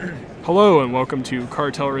Hello and welcome to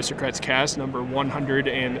Cartel Aristocrats cast number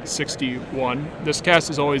 161. This cast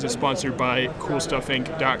is always sponsored by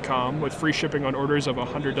CoolStuffInc.com with free shipping on orders of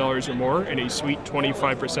 $100 or more and a sweet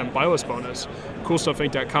 25% buy list bonus.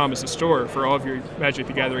 CoolStuffInc.com is the store for all of your Magic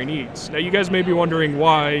the Gathering needs. Now you guys may be wondering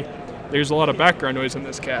why there's a lot of background noise in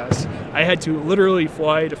this cast. I had to literally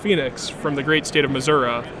fly to Phoenix from the great state of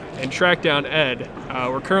Missouri and track down Ed.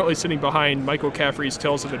 We're currently sitting behind Michael Caffrey's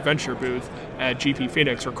Tales of Adventure booth at GP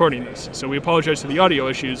Phoenix recording this. So we apologize for the audio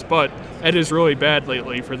issues, but Ed is really bad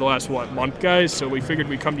lately for the last, month, guys? So we figured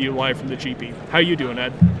we'd come to you live from the GP. How you doing,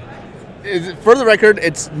 Ed? For the record,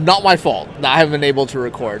 it's not my fault that I haven't been able to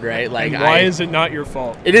record, right? Like, and why is it not your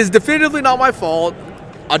fault? It is definitively not my fault.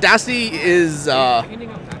 Audacity is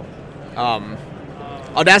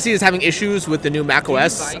having issues with the new Mac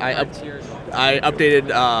OS. I updated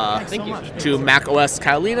to Mac OS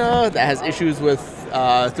Catalina that has issues with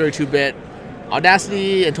 32-bit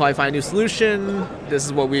Audacity until I find a new solution. This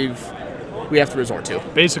is what we have to resort to.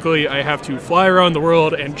 Basically, I have to fly around the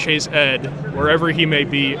world and chase Ed wherever he may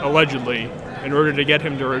be, allegedly, in order to get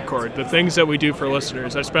him to record. The things that we do for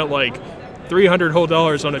listeners. I spent like $300 whole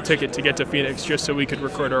on a ticket to get to Phoenix just so we could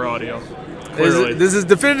record our audio. This is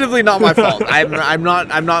definitively not my fault. I'm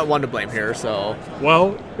not one to blame here. So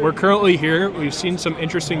well, we're currently here. We've seen some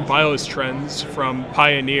interesting BIOS trends from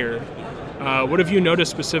Pioneer. What have you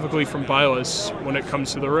noticed specifically from BIOS when it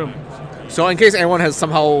comes to the room? So in case anyone has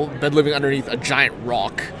somehow been living underneath a giant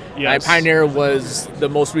rock, yes. Pioneer was the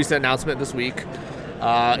most recent announcement this week.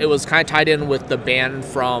 It was kind of tied in with the ban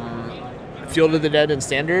from Field of the Dead and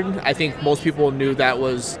Standard. I think most people knew that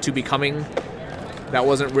was to be coming. That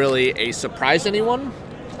wasn't really a surprise to anyone,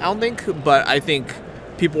 I don't think, but I think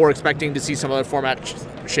people were expecting to see some other formats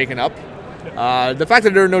shaken up. The fact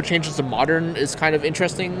that there are no changes to Modern is kind of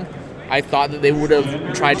interesting. I thought that they would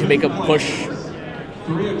have tried to make a push.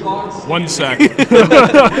 1 sec. We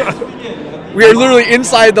are literally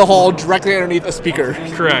inside the hall, directly underneath a speaker.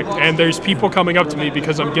 Correct, and there's people coming up to me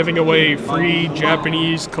because I'm giving away free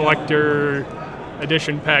Japanese collector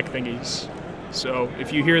edition pack thingies. So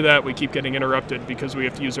if you hear that, we keep getting interrupted because we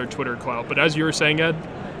have to use our Twitter clout. But as you were saying, Ed?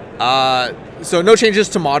 So no changes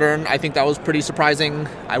to Modern. I think that was pretty surprising.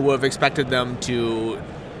 I would have expected them to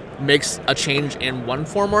make a change in one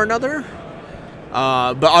form or another.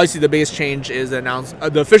 But obviously the biggest change is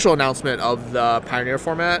the official announcement of the Pioneer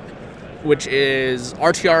format, which is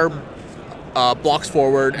RTR blocks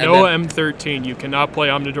forward. And no M13. You cannot play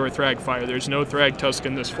Omnidor Thragfire. There's no Thragtusk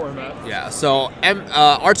in this format. Yeah, so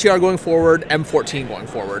RTR going forward, M14 going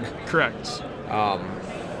forward. Correct.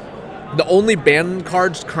 The only banned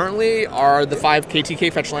cards currently are the 5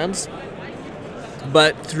 KTK fetch lands,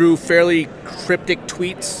 but through fairly cryptic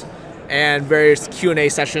tweets and various Q&A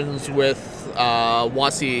sessions with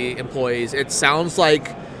WotC employees, it sounds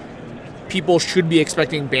like people should be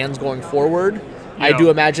expecting bans going forward. Yeah. I do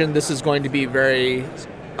imagine this is going to be very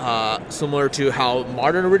similar to how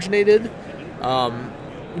Modern originated.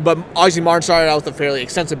 But obviously Modern started out with a fairly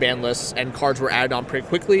extensive ban list and cards were added on pretty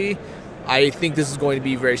quickly. I think this is going to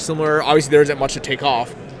be very similar. Obviously there isn't much to take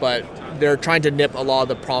off, but they're trying to nip a lot of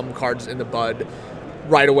the problem cards in the bud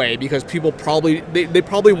right away because people probably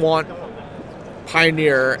want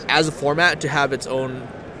Pioneer as a format to have its own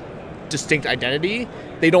distinct identity.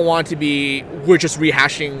 They don't want to be, we're just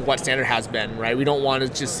rehashing what Standard has been, right? We don't want to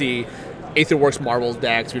just see Aetherworks Marvels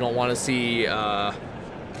decks. We don't want to see, I'm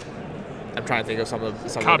trying to think of some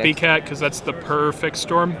Copycat, because that's the perfect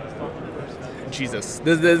storm. Jesus.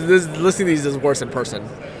 This listening to these is worse in person.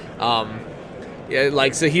 Yeah,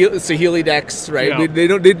 like Saheeli decks, right? Yeah.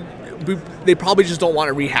 They probably just don't want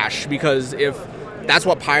to rehash because if that's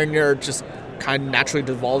what Pioneer just kind of naturally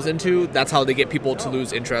devolves into, that's how they get people to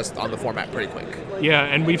lose interest on the format pretty quick. Yeah,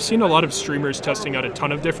 and we've seen a lot of streamers testing out a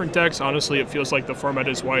ton of different decks. Honestly, it feels like the format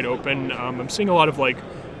is wide open. I'm seeing a lot of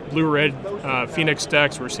blue-red Phoenix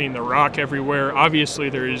decks. We're seeing the Rock everywhere.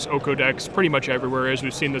 Obviously, there's Oko decks pretty much everywhere, as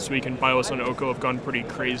we've seen this week, and BIOS on Oko have gone pretty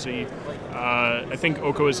crazy. I think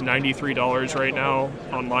Oko is $93 right now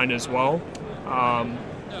online as well.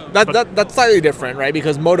 That's slightly different, right?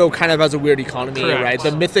 Because Moto kind of has a weird economy, correct. Right?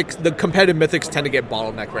 The competitive mythics tend to get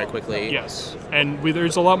bottlenecked very quickly. Yes, and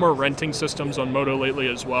there's a lot more renting systems on Moto lately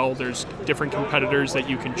as well. There's different competitors that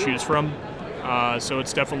you can choose from. So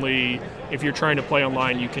it's definitely, if you're trying to play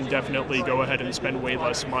online, you can definitely go ahead and spend way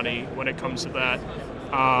less money when it comes to that.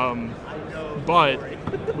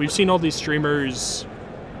 But we've seen all these streamers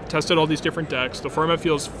tested all these different decks. The format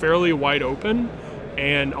feels fairly wide open.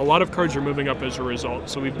 And a lot of cards are moving up as a result.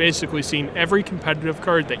 So we've basically seen every competitive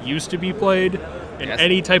card that used to be played in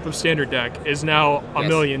any type of standard deck is now $1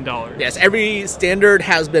 million. Yes, every standard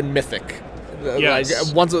has been mythic. Yes.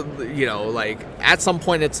 Like once, like at some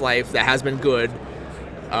point in its life that has been good,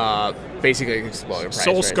 basically exploded in price.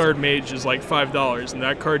 Soul right? Scarred Mage is like $5, and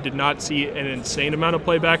that card did not see an insane amount of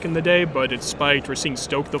play back in the day, but it spiked. We're seeing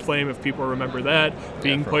Stoke the Flame, if people remember that,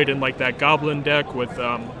 being played in like that Goblin deck with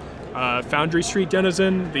Foundry Street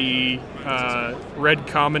Denizen, the red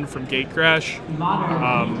common from Gatecrash.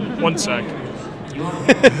 One sec.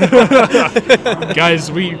 Guys,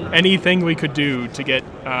 anything we could do to get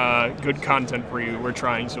good content for you, we're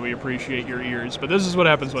trying, so we appreciate your ears. But this is what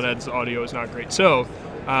happens when Ed's audio is not great. So,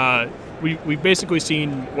 we've basically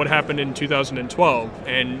seen what happened in 2012,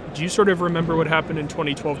 and do you sort of remember what happened in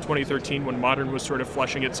 2012, 2013 when Modern was sort of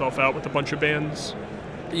fleshing itself out with a bunch of bands?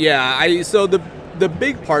 Yeah, so the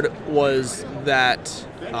big part was that,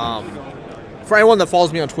 for anyone that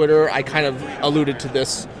follows me on Twitter, I kind of alluded to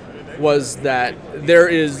this, was that there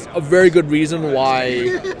is a very good reason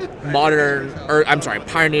why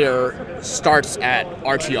Pioneer starts at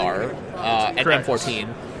RTR at M14.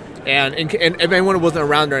 And if anyone wasn't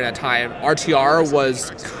around during that time, RTR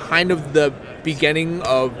was kind of the beginning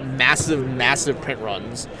of massive print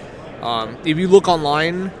runs. If you look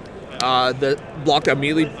online, the block that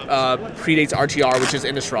immediately predates RTR, which is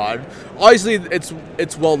Innistrad. Obviously,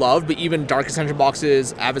 it's well loved, but even Dark Ascension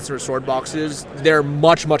boxes, Advanced Restored boxes, they're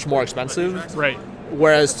much more expensive. Right.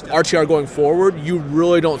 Whereas RTR going forward, you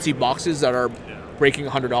really don't see boxes that are breaking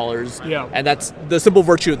 $100. Yeah. And that's the simple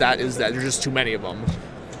virtue of that is that there's just too many of them.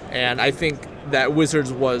 And I think that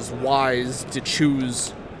Wizards was wise to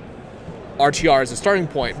choose RTR as a starting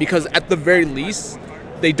point because at the very least,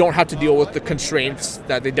 they don't have to deal with the constraints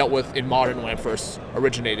that they dealt with in Modern when it first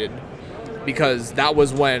originated. Because that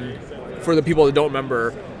was when, for the people that don't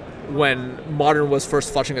remember, when Modern was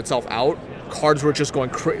first fleshing itself out, cards were just going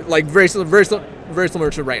crazy. Like very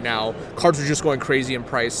similar to right now, cards were just going crazy in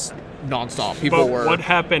price nonstop. What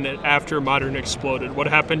happened after Modern exploded? What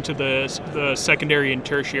happened to the secondary and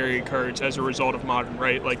tertiary cards as a result of Modern,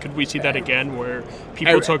 right? Like, could we see that again where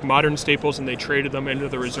people took Modern staples and they traded them into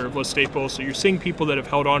the reserve list staples? So you're seeing people that have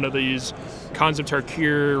held on to these Concept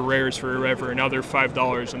Tarkir rares forever, and now they're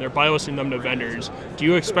 $5, and they're buy listing them to vendors. Do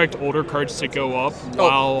you expect older cards to go up while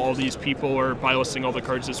all these people are buy listing all the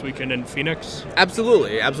cards this weekend in Phoenix?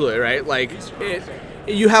 Absolutely, right? Like,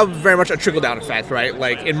 you have very much a trickle-down effect, right?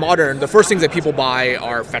 Like, in Modern, the first things that people buy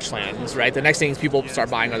are fetch lands, right? The next things people start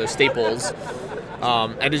buying are the staples,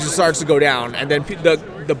 and it just starts to go down. And then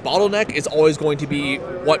the bottleneck is always going to be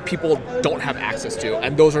what people don't have access to,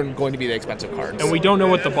 and those are going to be the expensive cards. And we don't know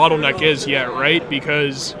what the bottleneck is yet, right?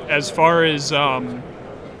 Because as far as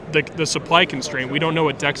the supply constraint, we don't know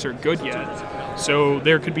what decks are good yet. So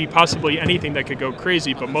there could be possibly anything that could go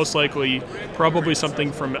crazy, but most likely probably something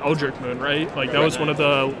from Eldritch Moon, right? Like that was one of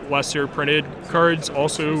the lesser printed cards.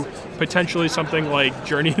 Also potentially something like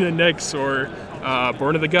Journey to Nyx or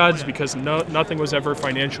Born of the Gods, because nothing was ever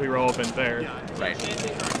financially relevant there. Right.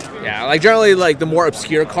 Yeah, like generally like the more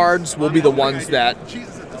obscure cards will be the ones that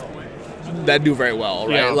do very well,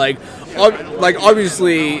 right? Yeah. Like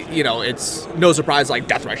obviously, it's no surprise like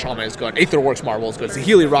Deathrite Shaman is good, Aetherworks Marvel is good,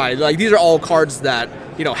 Saheeli Ride, like these are all cards that,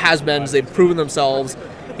 has-beens, they've proven themselves.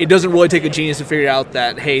 It doesn't really take a genius to figure out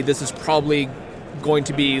that, hey, this is probably going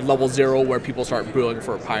to be level 0 where people start brewing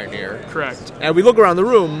for a Pioneer. Correct. And we look around the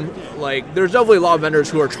room, like there's definitely a lot of vendors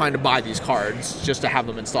who are trying to buy these cards just to have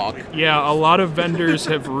them in stock. Yeah, a lot of vendors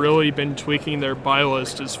have really been tweaking their buy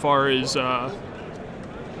list as far as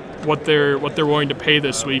what they're willing to pay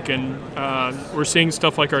this week, and we're seeing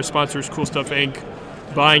stuff like our sponsors, Cool Stuff Inc.,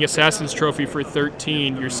 buying Assassin's Trophy for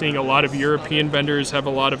 $13. You're seeing a lot of European vendors have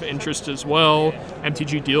a lot of interest as well.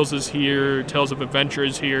 MTG Deals is here, Tales of Adventure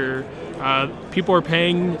is here. People are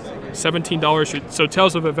paying $17. So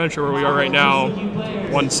Tales of Adventure, where we are right now,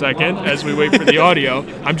 1 second, as we wait for the audio.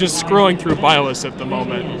 I'm just scrolling through buy lists at the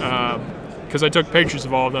moment. Because I took pictures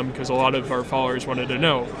of all of them because a lot of our followers wanted to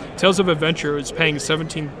know. Tales of Adventure is paying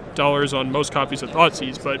 $17 on most copies of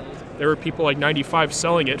Thoughtseize, but there were people like 95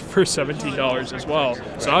 selling it for $17 as well.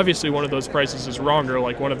 So obviously one of those prices is wrong, or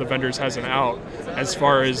like one of the vendors has an out as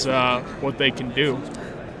far as what they can do.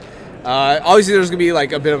 Obviously there's going to be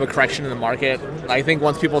like a bit of a correction in the market. I think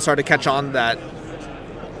once people start to catch on that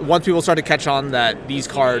these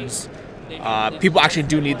cards, people actually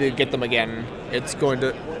do need to get them again. It's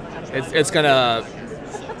gonna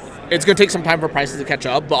take some time for prices to catch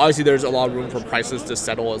up, but obviously there's a lot of room for prices to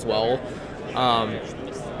settle as well.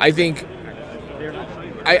 I think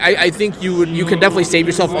you can definitely save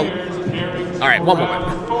yourself. All right, one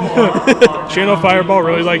moment. Channel Fireball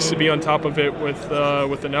really likes to be on top of it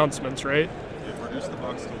with announcements, right?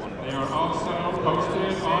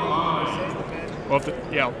 Well,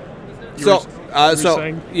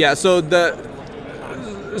 So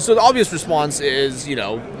So the obvious response is,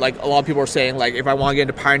 like a lot of people are saying, like, if I want to get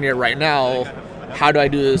into Pioneer right now, how do I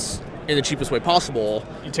do this in the cheapest way possible?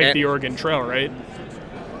 You take the Oregon Trail, right?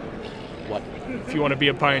 What? If you want to be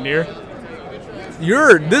a pioneer.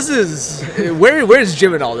 Where's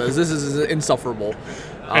Jim in all this? This is insufferable.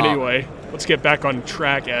 Anyway, let's get back on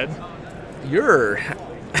track, Ed.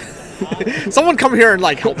 Someone come here and,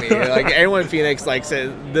 like, help me. Like, anyone in Phoenix, like, say,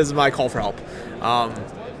 this is my call for help.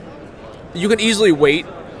 You can easily wait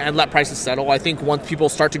and let prices settle. I think once people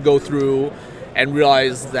start to go through and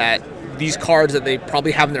realize that these cards that they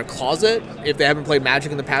probably have in their closet, if they haven't played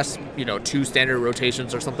Magic in the past, 2 standard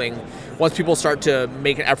rotations or something, once people start to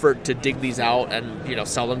make an effort to dig these out and,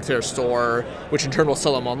 sell them to their store, which in turn will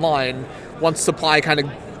sell them online, once supply kind of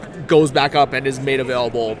goes back up and is made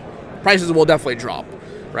available, prices will definitely drop,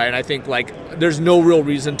 right? And I think, like, there's no real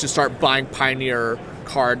reason to start buying Pioneer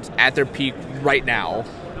cards at their peak right now,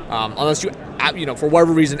 unless you, for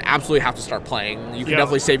whatever reason, absolutely have to start playing. You can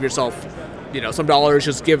definitely save yourself, some dollars.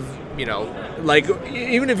 Just give, like,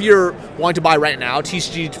 even if you're wanting to buy right now,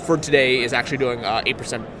 TCG for today is actually doing 8%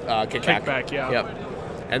 kickback. Kickback, yeah. Yep.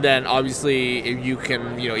 And then obviously, if you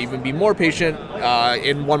can, even be more patient,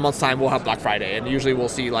 in 1 month's time, we'll have Black Friday, and usually we'll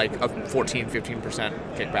see like a 15%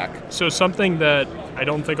 kickback. So something that I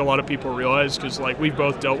don't think a lot of people realize, because like we've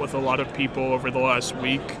both dealt with a lot of people over the last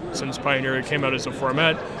week since Pioneer came out as a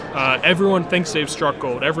format, everyone thinks they've struck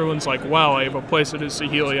gold. Everyone's like, wow, I have a playset of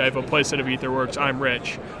Saheeli, I have a playset of Aetherworks, I'm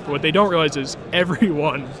rich. But what they don't realize is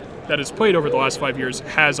everyone that has played over the last 5 years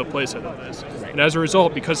has a playset of this. And as a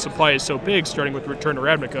result, because supply is so big, starting with Return to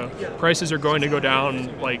Ravnica, prices are going to go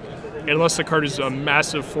down, like, unless the card is a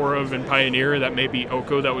massive 4-of in Pioneer, that may be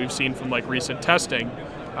Oko that we've seen from like recent testing.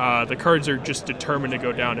 The cards are just determined to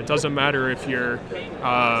go down. It doesn't matter if you're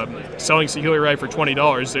selling Saheeli Rai for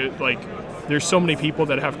 $20. There's so many people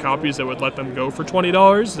that have copies that would let them go for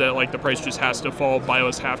 $20 that like the price just has to fall. Buy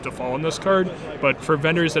lists have to fall on this card. But for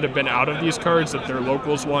vendors that have been out of these cards, that their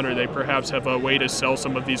locals want, or they perhaps have a way to sell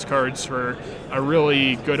some of these cards for a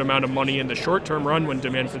really good amount of money in the short-term run when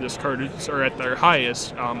demand for this card are at their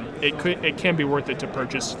highest, it can be worth it to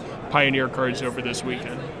purchase Pioneer cards over this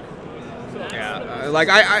weekend. Yeah,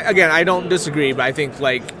 I don't disagree, but I think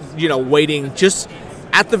waiting just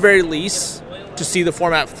at the very least to see the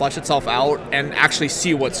format flesh itself out and actually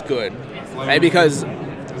see what's good, right? Because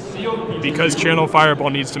Channel Fireball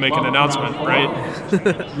needs to make an announcement, right?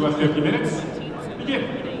 You have 50 minutes. Begin.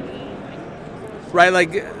 Right,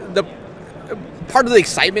 like the part of the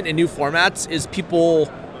excitement in new formats is people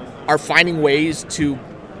are finding ways to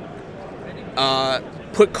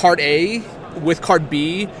put card A with card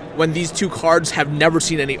B when these two cards have never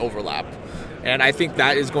seen any overlap. And I think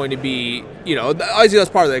that is going to be, obviously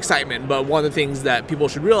that's part of the excitement, but one of the things that people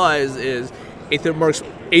should realize is Aetherworks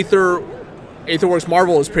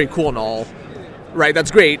Marvel is pretty cool and all, right?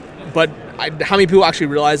 That's great, but how many people actually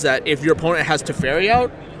realize that if your opponent has Teferi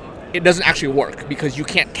out, it doesn't actually work because you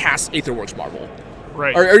can't cast Aetherworks Marvel.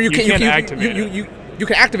 Right. Or you can't activate it. You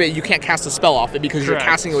can activate it, you can't cast a spell off it because Correct. You're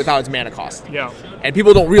casting it without its mana cost. Yeah. And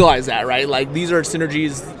people don't realize that, right? Like, these are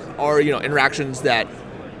synergies or, interactions that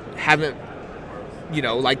haven't,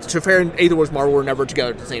 like Teferi and Aetherworks Marvel were never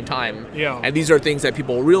together at the same time. Yeah. And these are things that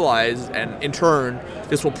people realize, and in turn,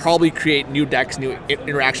 this will probably create new decks, new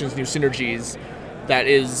interactions, new synergies. That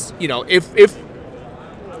is, if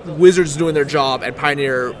Wizards is doing their job and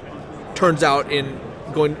Pioneer turns out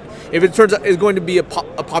if it turns out is going to be a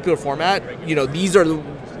popular format, these are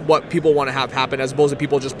what people want to have happen, as opposed to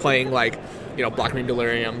people just playing like, Black Green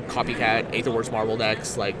Delirium, Copycat, Aetherworks Marvel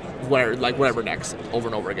decks, whatever decks over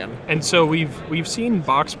and over again. And so we've seen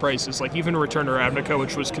box prices, like even Return to Ravnica,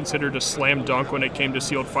 which was considered a slam dunk when it came to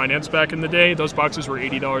sealed finance back in the day. Those boxes were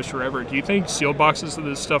 $80 forever. Do you think sealed boxes of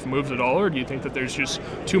this stuff moves at all, or do you think that there's just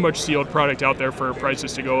too much sealed product out there for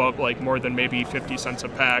prices to go up like more than maybe 50 cents a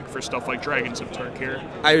pack for stuff like Dragons of Tarkir?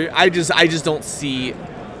 I just don't see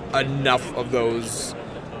enough of those.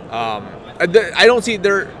 I don't see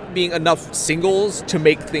there being enough singles to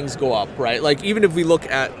make things go up, right? Like, even if we look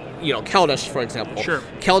at, Kaladesh, for example. Sure.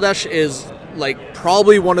 Kaladesh is,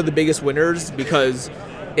 probably one of the biggest winners because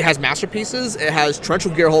it has masterpieces, it has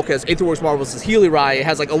Torrential Gearhulk, it has Aetherworks Marvel, Saheeli Rai, it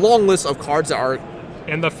has, a long list of cards that are...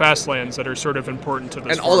 And the fast lands that are sort of important to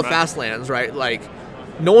this And format. all the fast lands, right?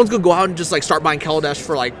 No one's going to go out and just, start buying Kaladesh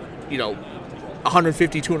for, $150,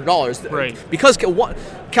 $200. Right. Because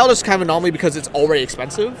Kaladesh is kind of an anomaly because it's already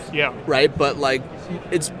expensive. Yeah. Right? But,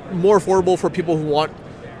 it's more affordable for people who want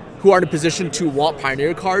who are in a position to want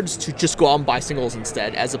Pioneer cards to just go out and buy singles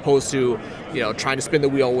instead, as opposed to, trying to spin the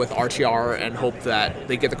wheel with RTR and hope that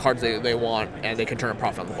they get the cards they want and they can turn a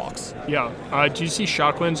profit on the box. Yeah. Do you see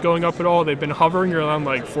Shocklands going up at all? They've been hovering around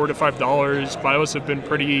like $4 to $5. Bios have been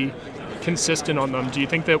pretty consistent on them. Do you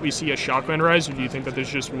think that we see a Shockland rise, or do you think that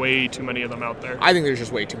there's just way too many of them out there? I think there's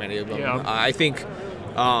just way too many of them. Yeah. I think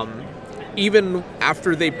even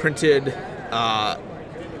after they printed...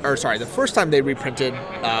 the first time they reprinted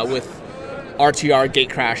with RTR, Gate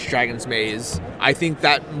Crash, Dragon's Maze, I think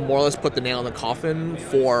that more or less put the nail in the coffin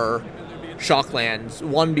for Shocklands.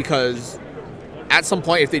 One, because at some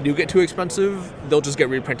point, if they do get too expensive, they'll just get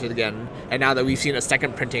reprinted again. And now that we've seen a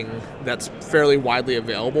second printing that's fairly widely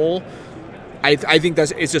available, I think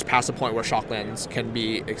it's just past the point where Shocklands can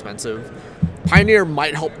be expensive. Pioneer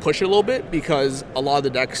might help push it a little bit because a lot of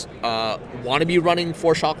the decks want to be running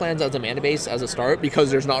 4 Shocklands as a mana base as a start,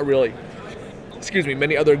 because there's not really,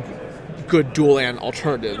 many other good dual land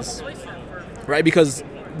alternatives, right? Because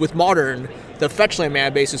with Modern, the fetch land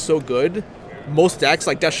mana base is so good. Most decks,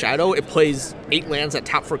 like Death Shadow, it plays 8 lands that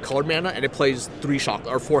tap for colored mana, and it plays 4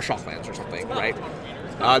 Shocklands or something, right?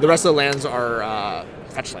 The rest of the lands are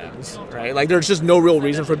fetch lands, right? Like, there's just no real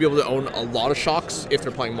reason for people to own a lot of Shocks if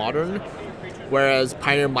they're playing Modern. Whereas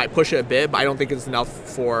Pioneer might push it a bit, but I don't think it's enough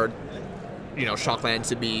for, Shocklands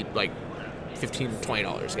to be like $15,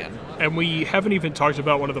 $20 again. And we haven't even talked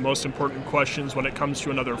about one of the most important questions when it comes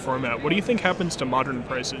to another format. What do you think happens to Modern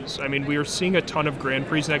prices? I mean, we are seeing a ton of Grand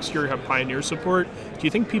Prix next year have Pioneer support. Do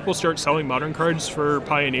you think people start selling Modern cards for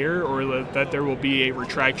Pioneer, or that there will be a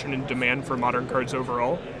retraction in demand for Modern cards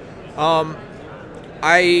overall?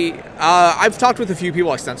 I've talked with a few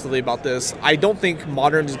people extensively about this. I don't think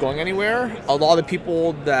Modern is going anywhere. A lot of the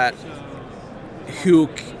people who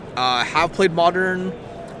have played Modern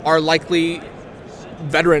are likely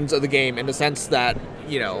veterans of the game, in the sense that,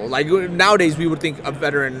 like nowadays we would think a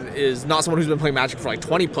veteran is not someone who's been playing Magic for like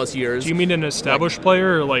 20 plus years. Do you mean an established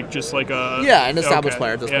player, or like just like a... Yeah, an established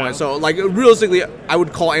player at this point. So like realistically, I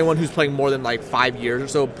would call anyone who's playing more than like 5 years or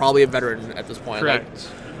so probably a veteran at this point. Correct.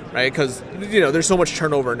 Right? Because, there's so much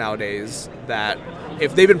turnover nowadays that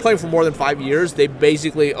if they've been playing for more than 5 years, they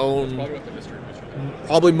basically own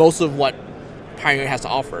probably most of what Pioneer has to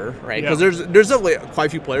offer, right? Because there's definitely quite a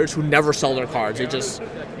few players who never sell their cards. They just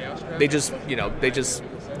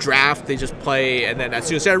draft, they just play, and then as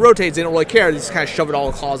soon as it rotates, they don't really care. They just kind of shove it all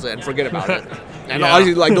in the closet and forget about it. And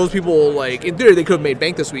obviously, like, those people, like, in theory, they could have made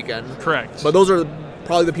bank this weekend. Correct. But those are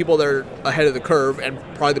probably the people that are ahead of the curve, and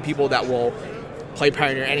probably the people that will play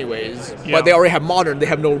Pioneer anyways. Yeah. But they already have Modern. They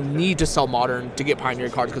have no need to sell Modern to get Pioneer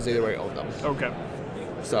cards because they already own them. Okay.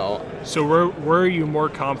 So where are you more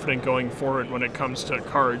confident going forward when it comes to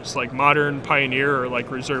cards, like Modern, Pioneer, or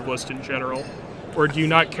like Reserve List in general? Or do you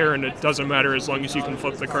not care and it doesn't matter as long as you can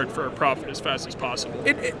flip the card for a profit as fast as possible?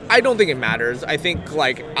 I don't think it matters. I think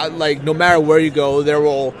like no matter where you go,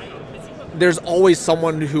 there's always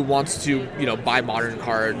someone who wants to buy Modern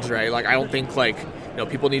cards, right? Like, I don't think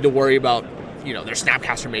people need to worry about their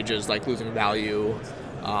Snapcaster mages like losing value.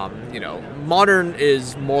 Modern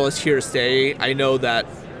is more or less here to stay. I know that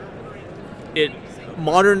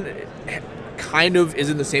Modern kind of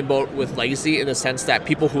is in the same boat with Legacy, in the sense that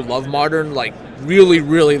people who love Modern really,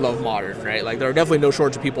 really love Modern, right? Like, there are definitely no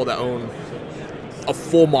shortage of people that own a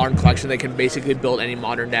full Modern collection. They can basically build any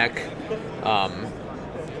Modern deck.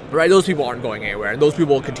 Right? Those people aren't going anywhere, and those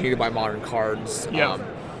people will continue to buy Modern cards. Yeah.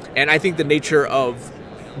 And I think the nature of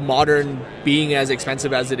Modern being as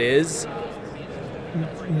expensive as it is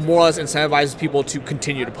more or less incentivizes people to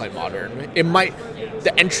continue to play Modern.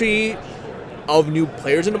 The entry of new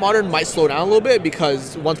players into Modern might slow down a little bit,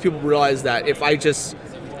 because once people realize that if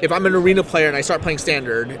I'm an arena player and I start playing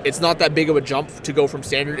Standard, it's not that big of a jump to go from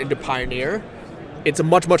Standard into Pioneer. It's a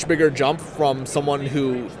much, much bigger jump from someone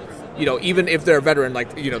who, even if they're a veteran,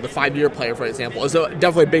 like, the 5-year player, for example, is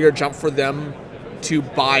definitely a bigger jump for them to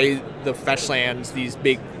buy the fetch lands, these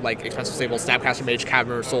big, like, expensive staples, Snapcaster Mage,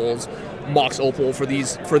 Cavern of Souls, Mox Opal, for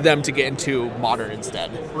them to get into Modern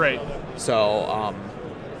instead. Right. So,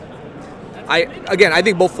 I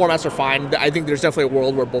think both formats are fine. I think there's definitely a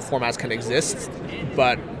world where both formats can exist,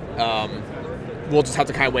 but we'll just have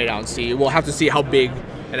to kind of wait out and see. We'll have to see how big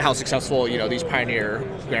and how successful, these Pioneer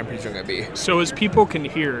Grand Prix are going to be. So as people can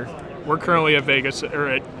hear, we're currently at Vegas, or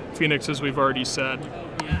at Phoenix, as we've already said.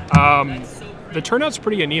 The turnout's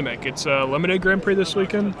pretty anemic. It's a limited Grand Prix this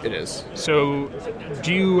weekend. It is. So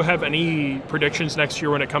do you have any predictions next year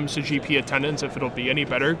when it comes to GP attendance, if it'll be any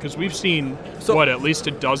better? Because we've seen, at least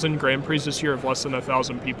a dozen Grand Prix this year of less than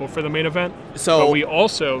 1,000 people for the main event. But we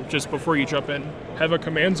also, just before you jump in, have a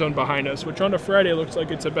command zone behind us, which on a Friday looks like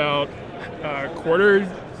it's about a quarter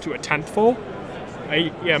to a tenth full.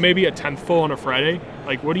 Maybe a tenth full on a Friday.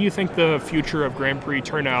 Like, what do you think the future of Grand Prix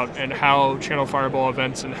turnout and how Channel Fireball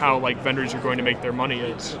events and how like vendors are going to make their money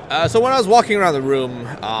is? So when I was walking around the room,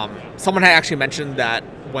 someone had actually mentioned that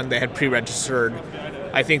when they had pre-registered,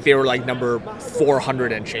 I think they were like number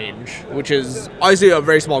 400 and change, which is obviously a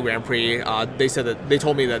very small Grand Prix. They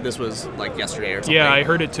told me that this was like yesterday or something. Yeah, I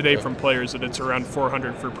heard it today from players that it's around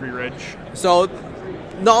 400 for pre-reg. So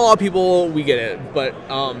not a lot of people, we get it, but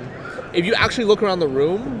if you actually look around the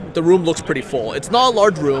room looks pretty full. It's not a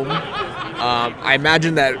large room. I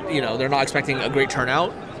imagine that they're not expecting a great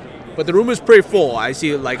turnout, but the room is pretty full. I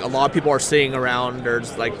see like a lot of people are sitting around.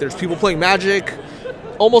 There's people playing Magic.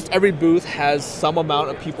 Almost every booth has some amount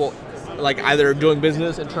of people, like either doing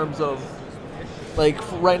business in terms of, like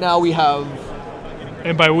right now we have.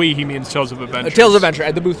 And by we, he means Tales of Adventure. Tales of Adventure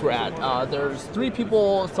at the booth we're at. There's 3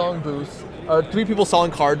 people selling three people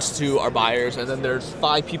selling cards to our buyers, and then there's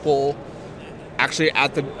 5 people actually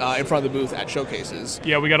at the in front of the booth at showcases.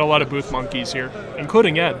 Yeah, we got a lot of booth monkeys here,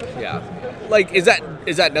 including Ed. Yeah. Like, is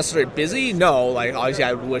that necessarily busy? No. Like, obviously,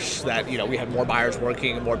 I wish that we had more buyers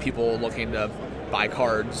working and more people looking to buy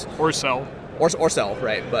cards or sell, or sell,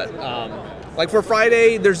 right? But like for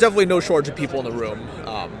Friday, there's definitely no shortage of people in the room.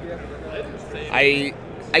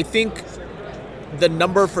 I think the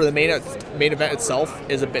number for the main event itself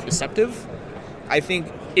is a bit deceptive. I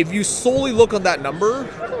think if you solely look on that number,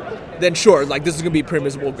 then sure, like this is going to be a pretty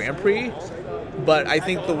miserable Grand Prix. But I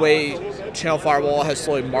think the way Channel Fireball has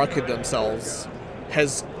slowly marketed themselves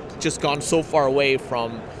has just gone so far away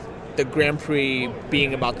from the Grand Prix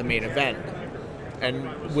being about the main event,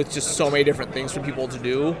 and with just so many different things for people to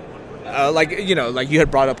do. Like you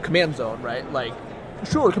had brought up Command Zone, right? Like,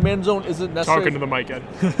 sure, Command Zone isn't necessarily... Talking to the mic,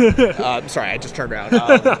 Ed. Sorry, I just turned around.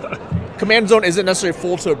 Command Zone isn't necessarily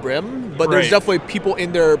full to the brim, but there's definitely people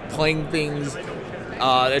in there playing things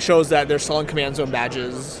that shows that they're selling Command Zone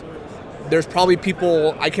badges. There's probably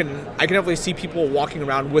people, I can definitely see people walking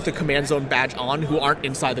around with a Command Zone badge on who aren't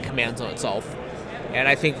inside the Command Zone itself. And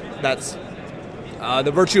I think that's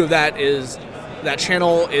the virtue of that is that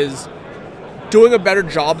Channel is doing a better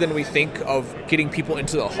job than we think of getting people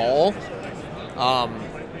into the hall.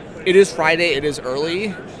 It is Friday, it is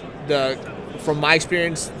early. From my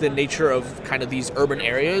experience, the nature of kind of these urban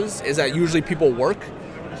areas is that usually people work,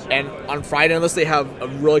 and on Friday, unless they have a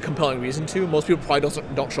really compelling reason to, most people probably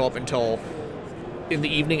don't show up until in the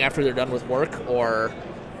evening after they're done with work, or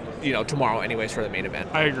tomorrow anyways for the main event.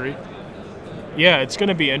 I agree. Yeah, it's going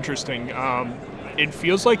to be interesting. It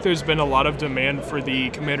feels like there's been a lot of demand for the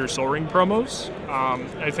Commander Sol Ring promos.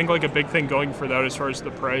 I think like a big thing going for that as far as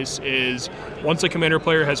the price is once a Commander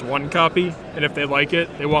player has one copy, and if they like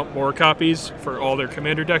it, they want more copies for all their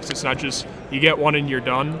Commander decks. It's not just you get one and you're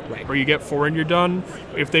done, right, or you get 4 and you're done.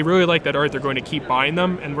 If they really like that art, they're going to keep buying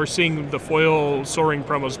them, and we're seeing the foil Sol Ring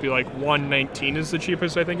promos be like $119 is the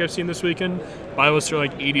cheapest I think I've seen this weekend. Buy lists are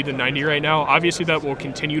like $80 to $90 right now. Obviously that will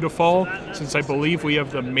continue to fall since I believe we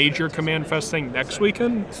have the major Command Fest thing next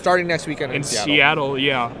weekend. Starting next weekend in Seattle,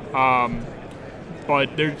 yeah.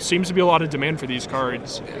 But there seems to be a lot of demand for these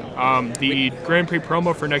cards. The Grand Prix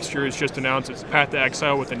promo for next year is just announced. It's Path to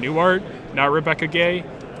Exile with a new art, not Rebecca Gay.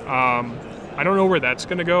 I don't know where that's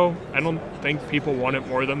going to go. I don't think people want it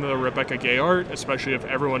more than the Rebecca Gay art, especially if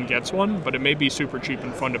everyone gets one, but it may be super cheap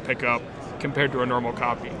and fun to pick up compared to a normal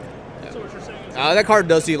copy. That card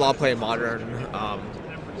does see a lot of play in Modern.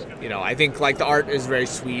 I think like the art is very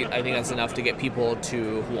sweet. I think that's enough to get people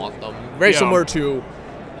to want them. Very similar to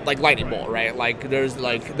like Lightning Bolt, right? Like there's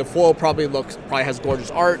like the foil probably has gorgeous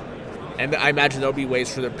art, and I imagine there'll be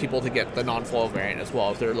ways for the people to get the non-foil variant as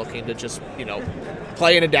well if they're looking to just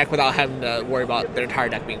play in a deck without having to worry about their entire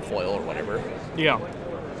deck being foil or whatever.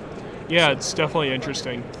 Yeah, it's definitely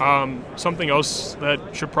interesting. Something else that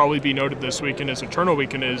should probably be noted this weekend is Eternal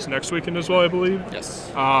Weekend is next weekend as well, I believe.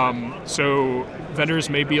 Yes. So vendors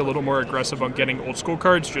may be a little more aggressive on getting old school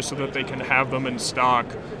cards just so that they can have them in stock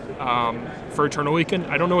for Eternal Weekend.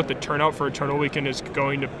 I don't know what the turnout for Eternal Weekend is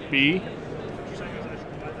going to be,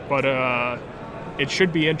 but it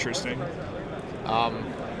should be interesting. I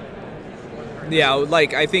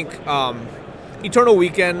think Eternal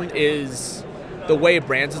Weekend is the way it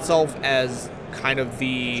brands itself as kind of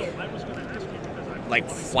the like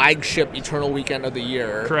flagship Eternal Weekend of the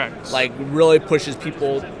year. Correct. Like really pushes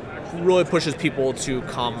people to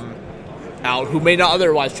come out who may not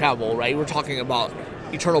otherwise travel, right? We're talking about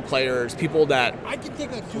Eternal players, people that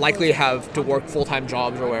likely have to work full-time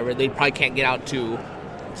jobs or whatever. They probably can't get out to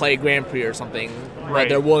play Grand Prix or something. Right.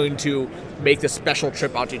 They're willing to make this special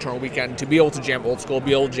trip out to Eternal Weekend to be able to jam old school,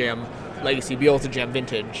 be able to jam Legacy, be able to jam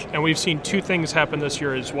Vintage. And we've seen two things happen this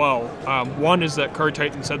year as well. One is that Card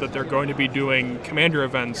Titan said that they're going to be doing Commander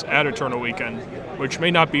events at Eternal Weekend, which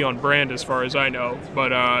may not be on brand as far as I know,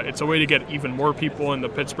 but it's a way to get even more people in the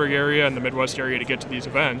Pittsburgh area and the Midwest area to get to these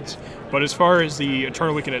events. But as far as the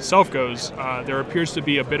Eternal Weekend itself goes, there appears to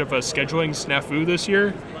be a bit of a scheduling snafu this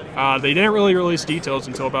year. They didn't really release details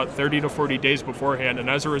until about 30 to 40 days beforehand, and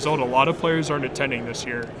as a result, a lot of players aren't attending this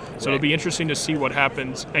year. So it'll be interesting to see what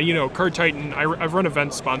happens. And, Card Titan, I've run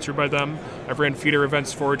events sponsored by them. I've ran feeder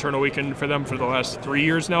events for Eternal Weekend for them for the last 3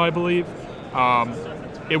 years now, I believe.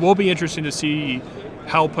 It will be interesting to see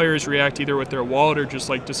how players react either with their wallet or just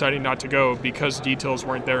like deciding not to go because details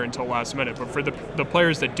weren't there until last minute. But for the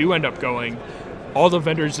players that do end up going, all the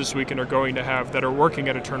vendors this weekend are going to have that are working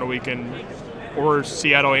at Eternal Weekend or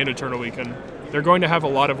Seattle and Eternal Weekend, they're going to have a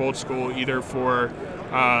lot of old school either for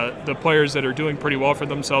the players that are doing pretty well for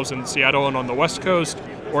themselves in Seattle and on the West Coast,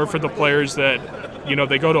 or for the players that,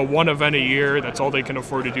 they go to one event a year, that's all they can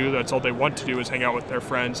afford to do, that's all they want to do is hang out with their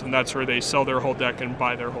friends, and that's where they sell their whole deck and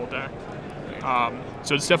buy their whole deck.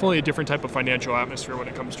 So it's definitely a different type of financial atmosphere when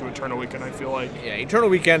it comes to Eternal Weekend, I feel like. Yeah, Eternal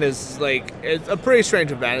Weekend is it's a pretty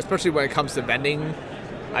strange event, especially when it comes to vending.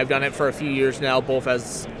 I've done it for a few years now, both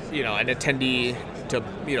as, an attendee to,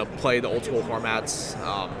 play the old school formats,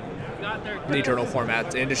 the Eternal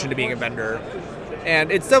formats, in addition to being a vendor.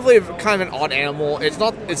 And it's definitely kind of an odd animal. It's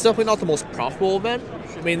definitely not the most profitable event,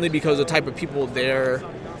 mainly because the type of people there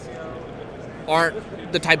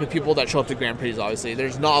aren't the type of people that show up to Grand Prix, obviously.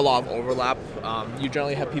 There's not a lot of overlap. You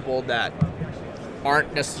generally have people that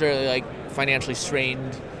aren't necessarily, financially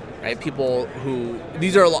strained, right? People who,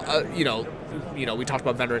 these are, we talked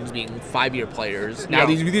about veterans being 5-year players. Now,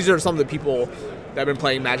 these are some of the people that have been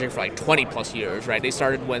playing Magic for 20 plus years, right? They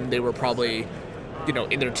started when they were probably,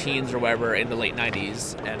 in their teens or whatever in the late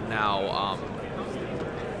 90s, and now,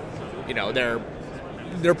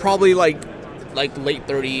 they're probably late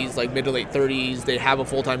 30s, mid to late 30s. They have a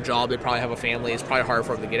full-time job. They probably have a family. It's probably hard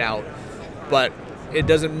for them to get out, but it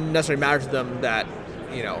doesn't necessarily matter to them that,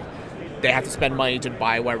 they have to spend money to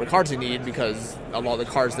buy whatever cards they need, because a lot of the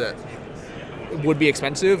cards that would be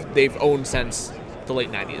expensive, they've owned since the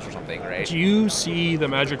late 90s or something, right? Do you see the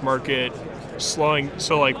Magic market slowing?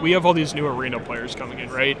 So, we have all these new arena players coming in,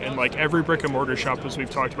 right? And, every brick-and-mortar shop, as we've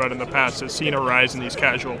talked about in the past, has seen a rise in these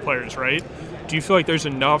casual players, right? Do you feel like there's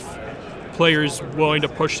enough players willing to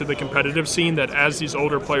push to the competitive scene that as these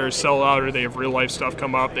older players sell out or they have real-life stuff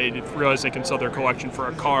come up, they realize they can sell their collection for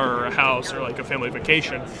a car or a house or, a family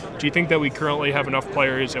vacation? Do you think that we currently have enough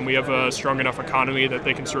players and we have a strong enough economy that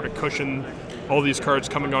they can sort of cushion all these cards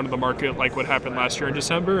coming onto the market like what happened last year in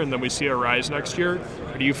December, and then we see a rise next year?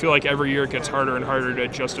 Or do you feel like every year it gets harder and harder to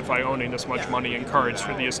justify owning this much money in cards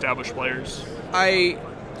for the established players? I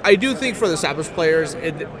do think for the established players,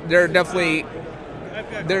 they're definitely...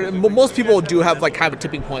 most people do have kind of a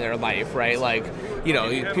tipping point in their life, right? A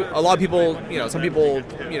lot of people, some people,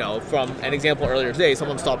 from an example earlier today,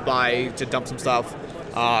 someone stopped by to dump some stuff.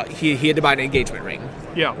 He had to buy an engagement ring.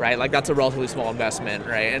 Yeah. Right? That's a relatively small investment,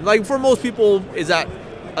 right? And for most people, is that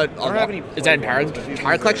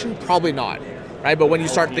entire collection? Probably not, right? But when you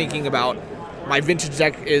start thinking about my vintage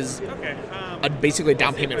deck is basically a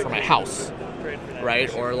down payment for my house,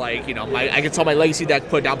 right? Or I can sell my legacy deck,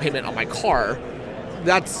 put a down payment on my car.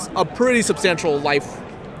 That's a pretty substantial life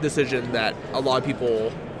decision that a lot of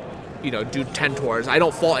people, do tend towards. I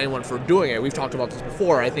don't fault anyone for doing it. We've talked about this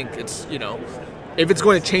before. I think it's, if it's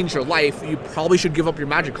going to change your life, you probably should give up your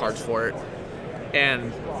Magic cards for it.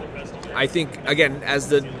 And I think, again, as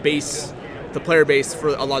the player base for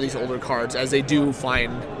a lot of these older cards, as they do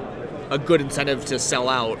find a good incentive to sell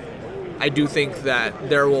out, I do think that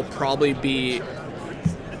there will probably be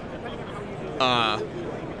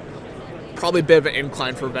probably a bit of an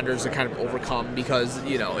incline for vendors to kind of overcome, because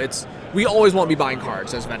we always want to be buying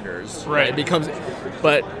cards as vendors, right? It becomes,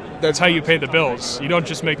 but that's how you pay the bills. You don't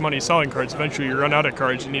just make money selling cards. Eventually, you run out of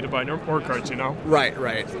cards. You need to buy more cards.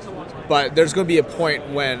 Right. But there's going to be a point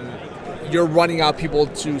when you're running out of people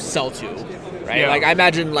to sell to, right? Yeah. I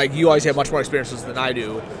imagine you always have much more experiences than I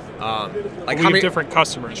do. We have different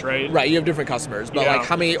customers, right? Right, you have different customers, but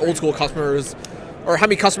how many old school customers, or how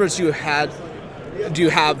many customers do you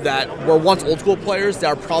have that were once old school players that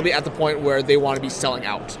are probably at the point where they want to be selling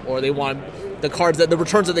out, or they want the cards the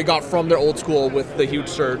returns that they got from their old school with the huge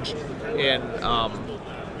surge in.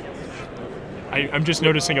 I'm just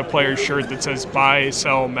noticing a player's shirt that says "Buy,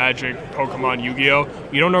 Sell, Magic, Pokemon, Yu-Gi-Oh!"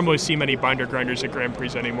 You don't normally see many binder grinders at Grand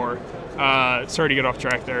Prix anymore. Sorry to get off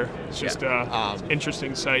track there. It's just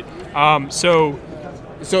interesting sight. So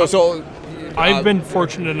I've been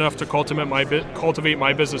fortunate enough to cultivate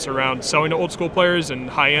my business around selling to old school players and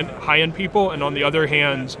high end people, and on the other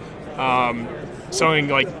hand, selling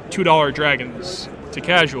like $2 dragons to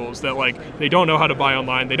casuals that like they don't know how to buy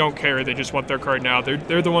online, they don't care, they just want their card now.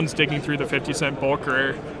 They're the ones digging through the 50-cent bulk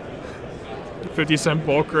rare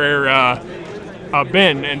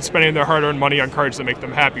bin and spending their hard-earned money on cards that make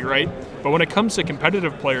them happy, right? But when it comes to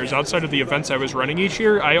competitive players, outside of the events I was running each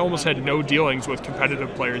year, I almost had no dealings with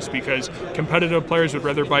competitive players because competitive players would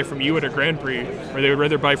rather buy from you at a Grand Prix, or they would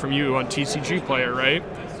rather buy from you on TCG Player, right?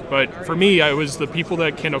 But for me, I was the people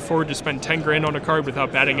that can afford to spend 10 grand on a card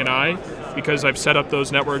without batting an eye, because I've set up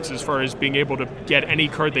those networks as far as being able to get any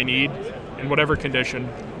card they need in whatever condition,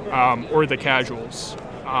 or the casuals.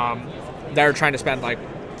 They're trying to spend like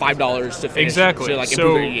 $5 to finish. Exactly. To, like,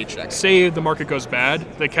 so improve their EDH deck. say the market goes bad,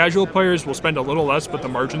 the casual players will spend a little less, but the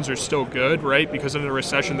margins are still good, right? Because in a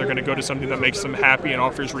recession, they're going to go to something that makes them happy and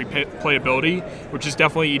offers replayability, which is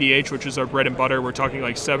definitely EDH, which is our bread and butter. We're talking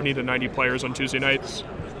like 70 to 90 players on Tuesday nights.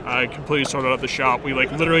 Completely sold out of the shop. We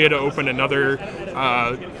like literally had to open another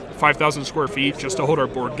 5,000 square feet just to hold our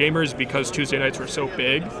board gamers because Tuesday nights were so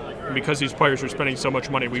big. And because these players were spending so much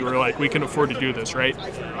money, we were like, we can afford to do this, right?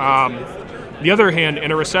 The other hand,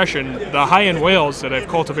 in a recession, the high-end whales that I've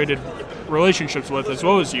cultivated relationships with, as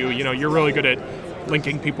well as you're really good at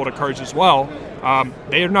linking people to cards as well.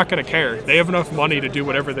 They are not going to care. They have enough money to do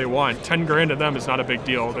whatever they want. 10 grand to them is not a big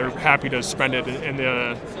deal. They're happy to spend it in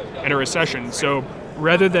a recession. So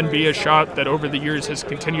rather than be a shop that over the years has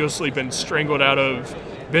continuously been strangled out of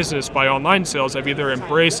business by online sales, I've either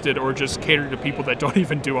embraced it or just catered to people that don't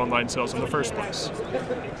even do online sales in the first place.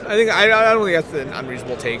 I don't think that's an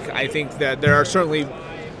unreasonable take. I think that there are certainly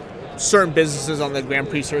certain businesses on the Grand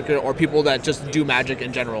Prix circuit or people that just do Magic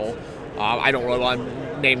in general. I don't really want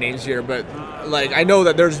to name names here, but like I know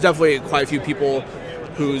that there's definitely quite a few people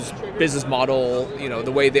whose business model,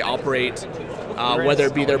 the way they operate, whether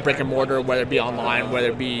it be their brick and mortar, whether it be online, whether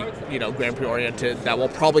it be Grand Prix oriented, that will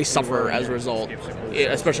probably suffer as a result,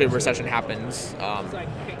 especially if a recession happens.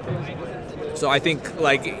 So I think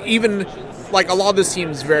even a lot of this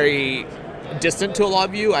seems very distant to a lot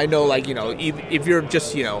of you. I know if you're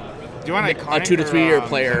just a 2 to 3 year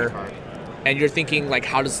player and you're thinking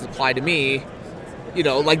how does this apply to me,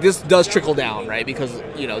 this does trickle down, right? Because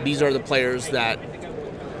these are the players that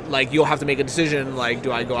you'll have to make a decision,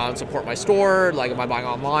 do I go out and support my store, am I buying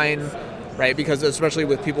online, right? Because especially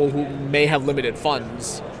with people who may have limited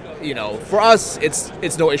funds, for us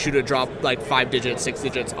it's no issue to drop 5 digits, 6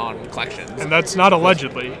 digits on collections. And that's not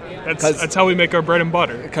allegedly. That's how we make our bread and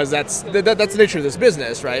butter. Because that's the nature of this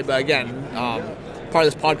business, right? But again, part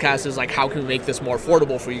of this podcast is how can we make this more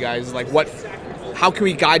affordable for you guys? How can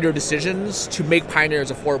we guide your decisions to make Pioneer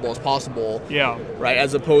as affordable as possible? Yeah. Right,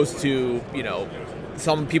 as opposed to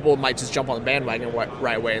some people might just jump on the bandwagon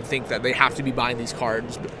right away and think that they have to be buying these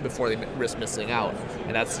cards before they risk missing out,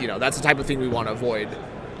 and that's the type of thing we want to avoid.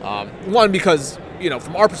 One, because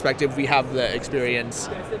from our perspective, we have the experience.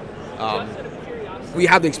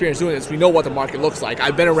 Doing this. We know what the market looks like.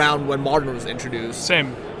 I've been around when Modern was introduced.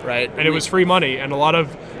 Same. Right. And it was free money, and a lot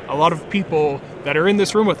of people that are in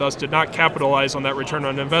this room with us did not capitalize on that return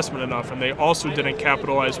on investment enough, and they also didn't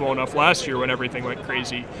capitalize well enough last year when everything went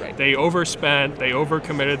crazy. Right. They overspent, they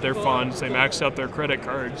overcommitted their funds, they maxed out their credit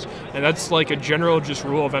cards, and that's a general just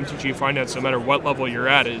rule of MTG finance, no matter what level you're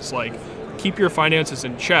at, is keep your finances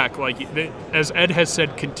in check. As Ed has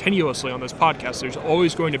said continuously on this podcast, there's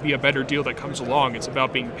always going to be a better deal that comes along. It's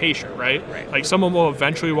about being patient, right? Someone will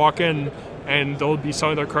eventually walk in and they'll be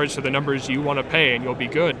selling their cards for the numbers you want to pay and you'll be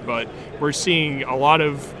good. But we're seeing a lot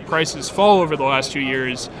of prices fall over the last 2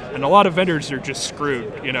 years, and a lot of vendors are just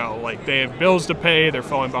screwed. They have bills to pay, they're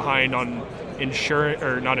falling behind on interest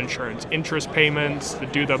payments. The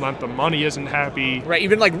dude that lent them money isn't happy. Right,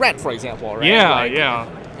 even rent, for example, right? Yeah.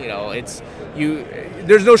 It's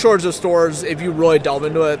there's no shortage of stores, if you really delve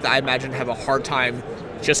into it, that I imagine have a hard time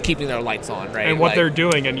just keeping their lights on, right? And what they're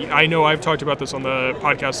doing, and I know I've talked about this on the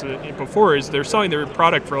podcast before, is they're selling their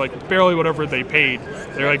product for barely whatever they paid.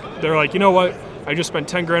 They're like, you know what? I just spent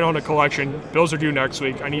 10 grand on a collection. Bills are due next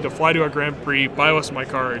week. I need to fly to a Grand Prix, buy less of my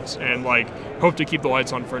cards, and hope to keep the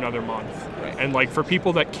lights on for another month. Right. And for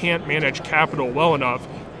people that can't manage capital well enough,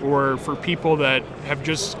 or for people that have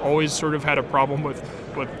just always sort of had a problem with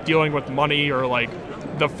dealing with money, or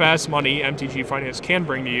the fast money MTG Finance can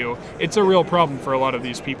bring to you, it's a real problem for a lot of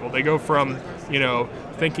these people. They go from,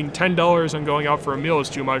 thinking $10 on going out for a meal is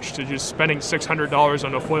too much to just spending $600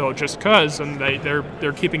 on a foil just because, and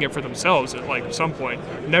they're keeping it for themselves at some point.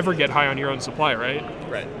 Never get high on your own supply, right?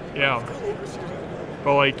 Right. Yeah.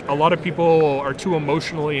 But a lot of people are too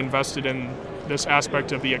emotionally invested in this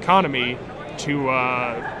aspect of the economy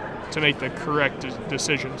to make the correct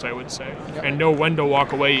decisions, I would say, and know when to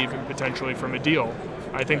walk away even potentially from a deal.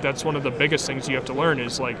 I think that's one of the biggest things you have to learn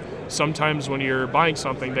is like sometimes when you're buying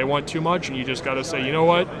something, they want too much and you just got to say, you know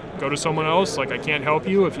what, go to someone else. Like I can't help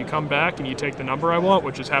you. If you come back and you take the number I want,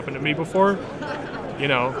 which has happened to me before,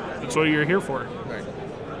 that's what you're here for. Right.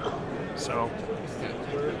 So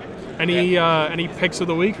any picks of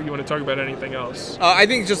the week, or you want to talk about anything else? I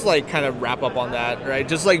think just like kind of wrap up on that, right?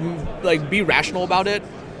 Just like be rational about it.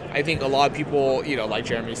 I think a lot of people, like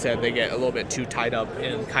Jeremy said, they get a little bit too tied up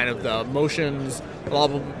in kind of the emotions. A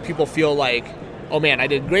lot of people feel like, oh man, I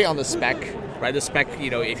did great on the spec, right? The spec,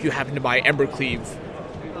 if you happen to buy Embercleave,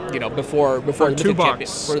 before for the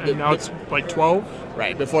 $2, and now it's like 12.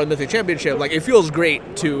 Right, before the Mythic Championship, like it feels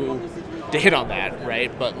great to hit on that,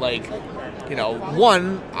 right? But like,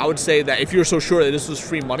 one, I would say that if you're so sure that this was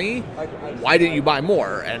free money, why didn't you buy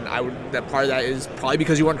more? And that part of that is probably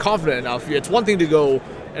because you weren't confident enough. It's one thing to go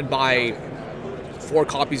and buy 4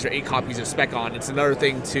 copies or 8 copies of spec on. It's another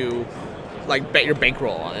thing to like bet your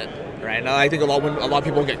bankroll on it, right? And I think when a lot of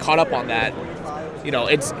people get caught up on that,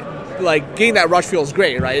 it's like getting that rush feels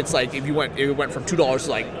great, right? It's like if it went from $2 to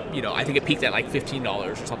like, I think it peaked at like $15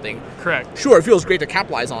 or something. Correct. Sure, it feels great to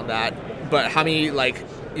capitalize on that, but how many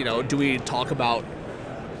do we talk about?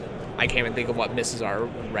 I can't even think of what misses are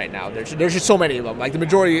right now. There's just so many of them. Like the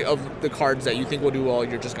majority of the cards that you think will do well,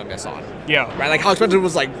 you're just gonna miss on. Yeah. Right. Like how expensive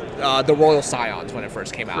was like the Royal Scions when it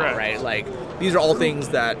first came out, Correct. right? Like these are all things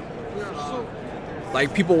that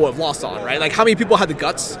like people would have lost on, right? Like how many people had the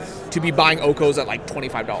guts to be buying Okos at like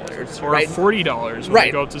 $25 or right? $40 when right.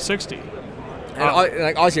 they go up to $60. And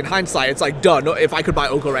like obviously in hindsight, it's like duh. No, if I could buy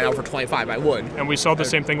Oko right now for $25, I would. And we saw the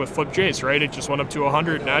same thing with Flip Jace, right? It just went up to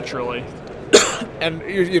 $100 naturally. And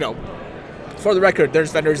for the record,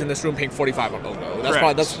 there's vendors in this room paying $45 on Oko. That's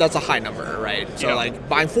probably that's a high number, right? So like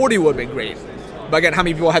buying 40 would have been great. But again, how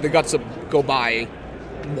many people had the guts to go buy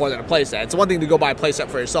more than a playset? It's one thing to go buy a playset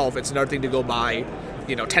for yourself. It's another thing to go buy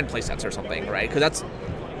 10 playsets or something, right? Because that's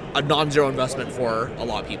a non-zero investment for a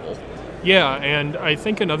lot of people. Yeah, and I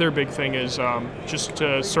think another big thing is, just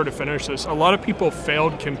to sort of finish this, a lot of people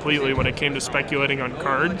failed completely when it came to speculating on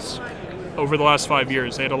cards over the last 5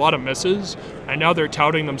 years. They had a lot of misses, and now they're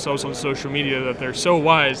touting themselves on social media that they're so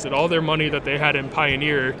wise that all their money that they had in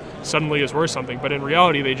Pioneer suddenly is worth something. But in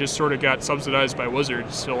reality, they just sort of got subsidized by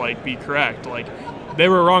Wizards to like be correct. Like they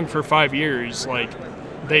were wrong for 5 years. Like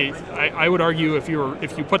I would argue if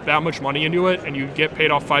you put that much money into it and you get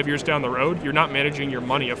paid off 5 years down the road, you're not managing your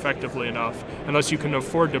money effectively enough unless you can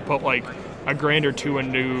afford to put like $1,000 or $2,000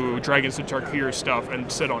 into Dragons of Tarkir stuff and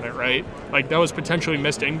sit on it, right? Like that was potentially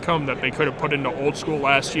missed income that they could have put into Old School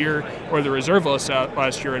last year or the reserve list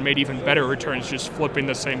last year and made even better returns just flipping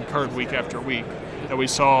the same card week after week that we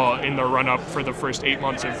saw in the run-up for the first 8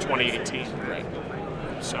 months of 2018. Right.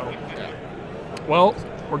 So, well,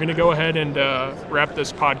 we're going to go ahead and wrap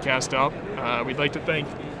this podcast up. We'd like to thank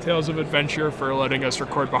Tales of Adventure for letting us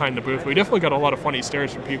record behind the booth. We definitely got a lot of funny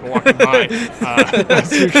stares from people walking by.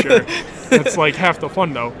 That's for sure. That's like half the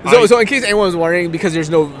fun, though. So in case anyone was wondering, because there's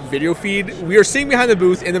no video feed, we are sitting behind the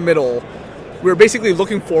booth in the middle. We're basically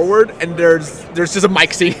looking forward, and there's just a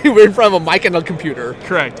mic seat. We're in front of a mic and a computer.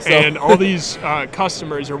 Correct. So. And all these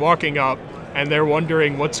customers are walking up, and they're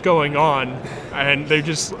wondering what's going on, and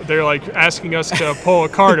they're like asking us to pull a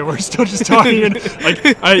card, and we're still just talking.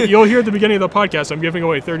 And you'll hear at the beginning of the podcast, I'm giving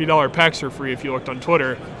away $30 packs for free if you looked on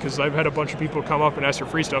Twitter, because I've had a bunch of people come up and ask for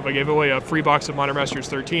free stuff. I gave away a free box of Modern Masters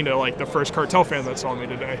 13 to like the first Cartel fan that saw me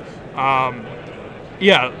today.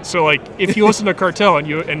 Yeah, so like if you listen to Cartel and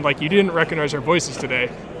you didn't recognize our voices today,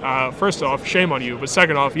 first off, shame on you. But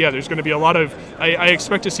second off, yeah, there's going to be a lot of. I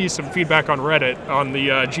expect to see some feedback on Reddit on the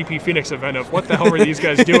GP Phoenix event of what the hell were these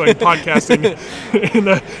guys doing podcasting?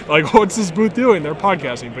 What's this booth doing? They're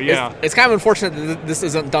podcasting, but yeah, it's kind of unfortunate that this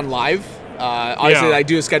isn't done live. Obviously,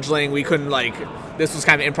 due to scheduling, we couldn't this was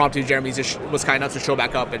kind of impromptu. Jeremy just was kind enough to show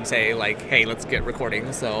back up and say hey, let's get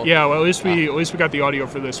recording. So yeah, well at least we got the audio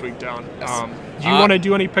for this week down. Yes. Do you want to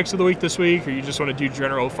do any picks of the week this week, or you just want to do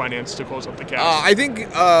general finance to close up the cast? I think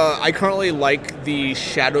I currently like the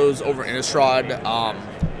Shadows over Innistrad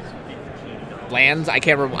lands. I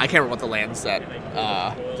can't remember what the lands that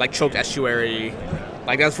like Choked Estuary.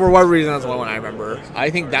 Like that's for whatever reason that's the one I remember. I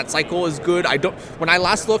think that cycle is good. When I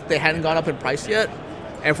last looked, they hadn't gone up in price yet,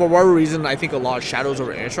 and for whatever reason, I think a lot of Shadows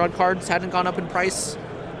over Innistrad cards hadn't gone up in price.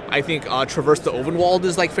 I think Traverse the Ovenwald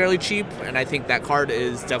is like fairly cheap, and I think that card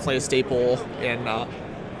is definitely a staple in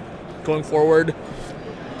going forward.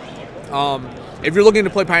 If you're looking to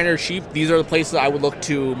play Pioneer cheap, these are the places I would look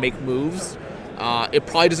to make moves. It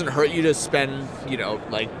probably doesn't hurt you to spend,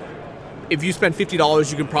 like if you spend $50,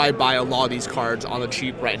 you can probably buy a lot of these cards on the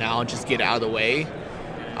cheap right now and just get it out of the way.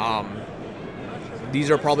 These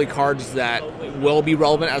are probably cards that will be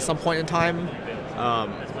relevant at some point in time,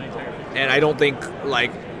 and I don't think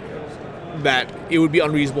like that it would be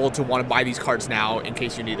unreasonable to want to buy these cards now in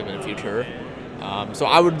case you need them in the future. So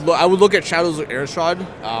I would look at Shadows of Innistrad.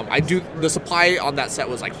 The supply on that set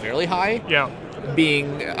was like fairly high. Yeah.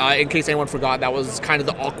 Being in case anyone forgot, that was kind of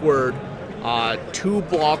the awkward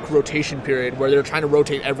 2-block rotation period where they're trying to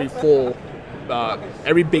rotate every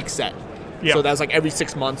big set. Yeah. So that's like every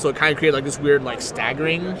 6 months. So it kind of created like this weird like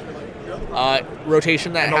staggering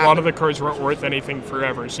rotation that and happened. A lot of the cards weren't worth anything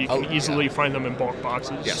forever, so you can easily find them in bulk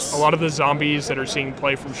boxes. Yes. A lot of the zombies that are seeing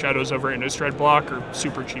play from Shadows over Innistrad block are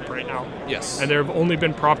super cheap right now. Yes. And they've only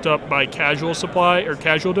been propped up by casual supply or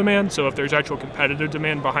casual demand, so if there's actual competitive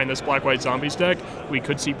demand behind this black-white zombies deck, we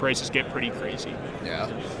could see prices get pretty crazy. Yeah.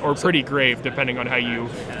 Or pretty grave, depending on how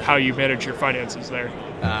you manage your finances there.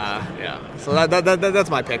 Yeah. So that's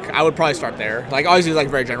my pick. I would probably start there. Like obviously like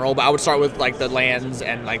very general, but I would start with like the lands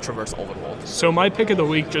and like Traverse Ulvenwald. So my pick of the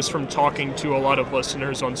week, just from talking to a lot of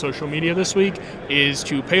listeners on social media this week, is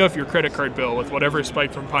to pay off your credit card bill with whatever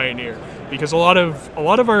spiked from Pioneer. Because a lot of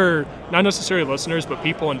our, not necessarily listeners, but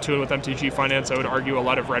people in tune with MTG Finance, I would argue a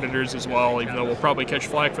lot of Redditors as well, even though we'll probably catch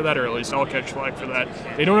flack for that, or at least I'll catch flack for that.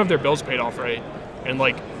 They don't have their bills paid off right. And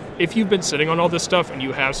like, if you've been sitting on all this stuff and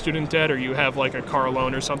you have student debt or you have like a car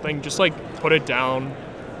loan or something, just like put it down,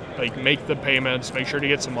 like make the payments, make sure to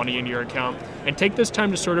get some money in your account, and take this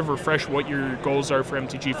time to sort of refresh what your goals are for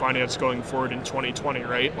MTG Finance going forward in 2020,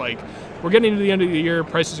 right? Like, we're getting to the end of the year,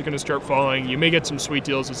 prices are going to start falling. You may get some sweet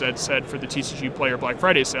deals, as Ed said, for the TCG Player Black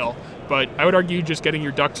Friday sale, but I would argue just getting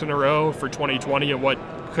your ducks in a row for 2020 and what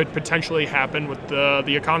could potentially happen with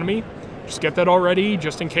the economy. Just get that all ready,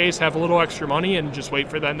 just in case, have a little extra money, and just wait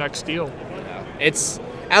for that next deal. Yeah. It's,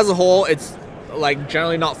 as a whole, it's like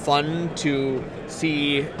generally not fun to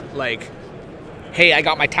see like, hey, I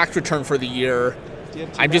got my tax return for the year,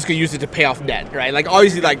 I'm just gonna use it to pay off debt, right? Like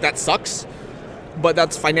obviously like that sucks, but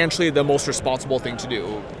that's financially the most responsible thing to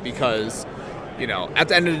do, because you know at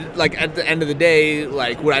the end of the day,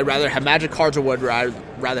 like, would I rather have Magic cards or would I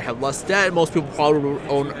rather have less debt? Most people probably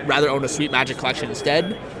rather own a sweet Magic collection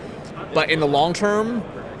instead. But in the long term,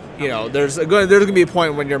 you know, there's going to be a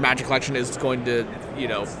point when your Magic collection is going to, you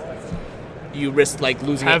know, you risk like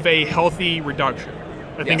losing. Have a healthy reduction.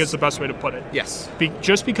 I think Yes. is the best way to put it. Yes.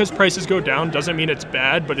 Just because prices go down doesn't mean it's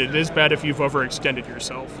bad, but it is bad if you've overextended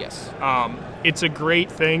yourself. Yes. It's a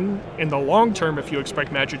great thing in the long term if you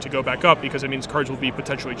expect Magic to go back up, because it means cards will be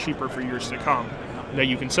potentially cheaper for years to come. That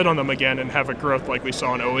you can sit on them again and have a growth like we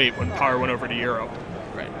saw in 08 when Power went over to Euro.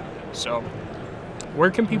 Right. So, where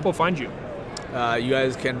can people find you? You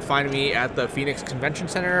guys can find me at the Phoenix Convention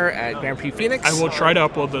Center at Grand Prix Phoenix. I will try to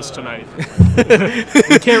upload this tonight.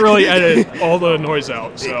 We can't really edit all the noise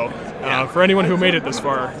out, so for anyone who made it this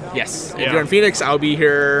far. Yes. If Yeah. you're in Phoenix, I'll be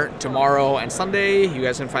here tomorrow and Sunday. You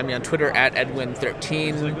guys can find me on Twitter at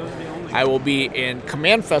Edwin13. I will be in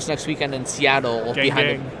Command Fest next weekend in Seattle,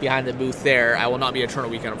 Gang. behind the booth there. I will not be at Eternal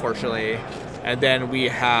Weekend, unfortunately. And then we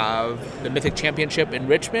have the Mythic Championship in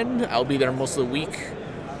Richmond. I'll be there most of the week,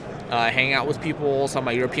 hanging out with people. Some of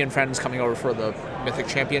my European friends coming over for the Mythic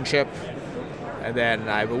Championship. And then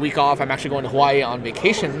I have a week off. I'm actually going to Hawaii on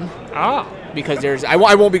vacation. Because I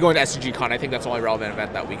won't be going to SCG Con. I think that's the only relevant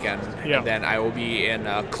event that weekend. Yeah. And then I will be in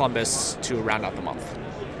Columbus to round out the month.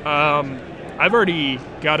 I've already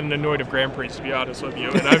gotten annoyed of Grand Prix, to be honest with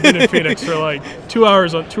you, and I've been in Phoenix for like 2 or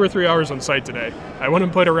 3 hours on site today. I went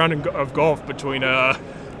and played a round of golf between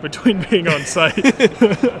being on site.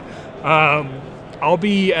 I'll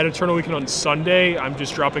be at Eternal Weekend on Sunday. I'm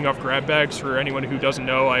just dropping off grab bags. For anyone who doesn't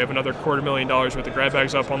know, I have another $250,000 worth of grab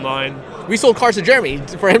bags up online. We sold cards to Jeremy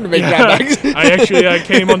for him to make grab bags. I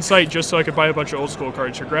came on site just so I could buy a bunch of old school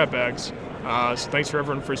cards for grab bags. So thanks for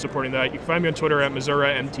everyone for supporting that. You can find me on Twitter at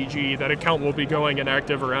MissouraMTG. That account will be going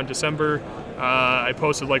inactive around December. I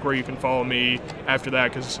posted like where you can follow me after that,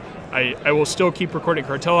 because I will still keep recording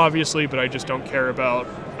Cartel, obviously, but I just don't care about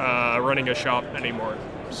running a shop anymore.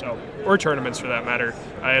 So, or tournaments for that matter.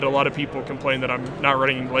 I had a lot of people complain that I'm not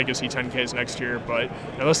running Legacy 10Ks next year, but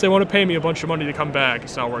unless they want to pay me a bunch of money to come back,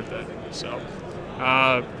 it's not worth it. So,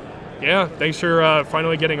 yeah, thanks for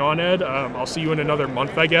finally getting on, Ed. I'll see you in another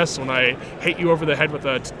month, I guess, when I hit you over the head with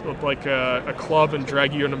a club and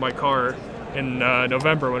drag you into my car in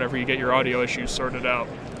November whenever you get your audio issues sorted out.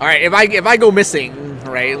 All right, if I go missing,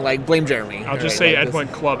 right, like blame Jeremy. I'll just right, say like Ed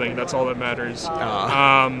went clubbing. That's all that matters.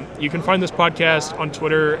 Uh. You can find this podcast on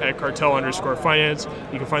Twitter at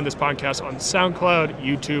Cartel_finance. You can find this podcast on SoundCloud,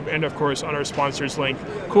 YouTube, and of course on our sponsors link,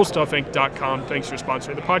 CoolStuffInc.com. Thanks for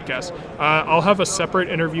sponsoring the podcast. I'll have a separate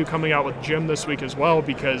interview coming out with Jim this week as well,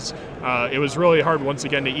 because it was really hard once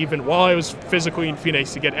again to even, while I was physically in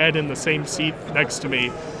Phoenix, to get Ed in the same seat next to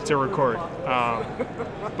me to record.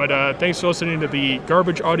 But thanks for listening to the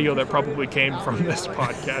garbage audio that probably came from this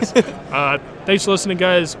podcast. Thanks for listening,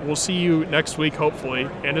 guys. We'll see you next week, hopefully.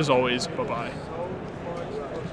 And as always, bye-bye.